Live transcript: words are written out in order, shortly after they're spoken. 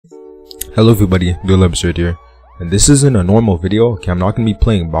Hello everybody, Real Absurd here, and this isn't a normal video. Okay, I'm not gonna be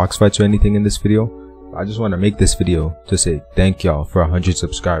playing box fights or anything in this video. I just want to make this video to say thank y'all for 100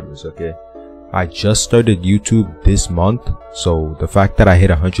 subscribers. Okay, I just started YouTube this month, so the fact that I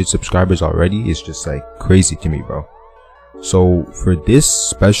hit 100 subscribers already is just like crazy to me, bro. So for this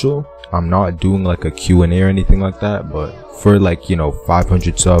special, I'm not doing like a Q&A or anything like that, but for like, you know,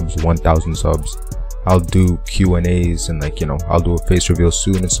 500 subs, 1000 subs, I'll do Q&As and like, you know, I'll do a face reveal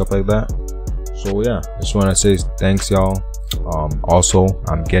soon and stuff like that. So yeah, just want to say thanks y'all. Also,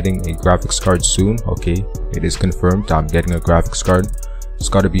 I'm getting a graphics card soon. Okay, it is confirmed, I'm getting a graphics card. It's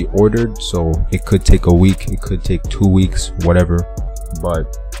got to be ordered, so it could take a week, it could take 2 weeks, whatever,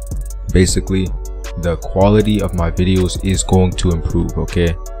 but basically the quality of my videos is going to improve.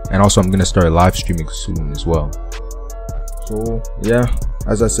 Okay, and also I'm gonna start live streaming soon as well. So yeah,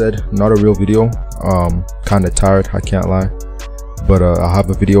 as I said, not a real video. Kind of tired, I can't lie, but I'll have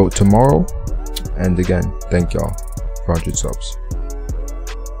a video tomorrow. And again, thank y'all for 100 subs.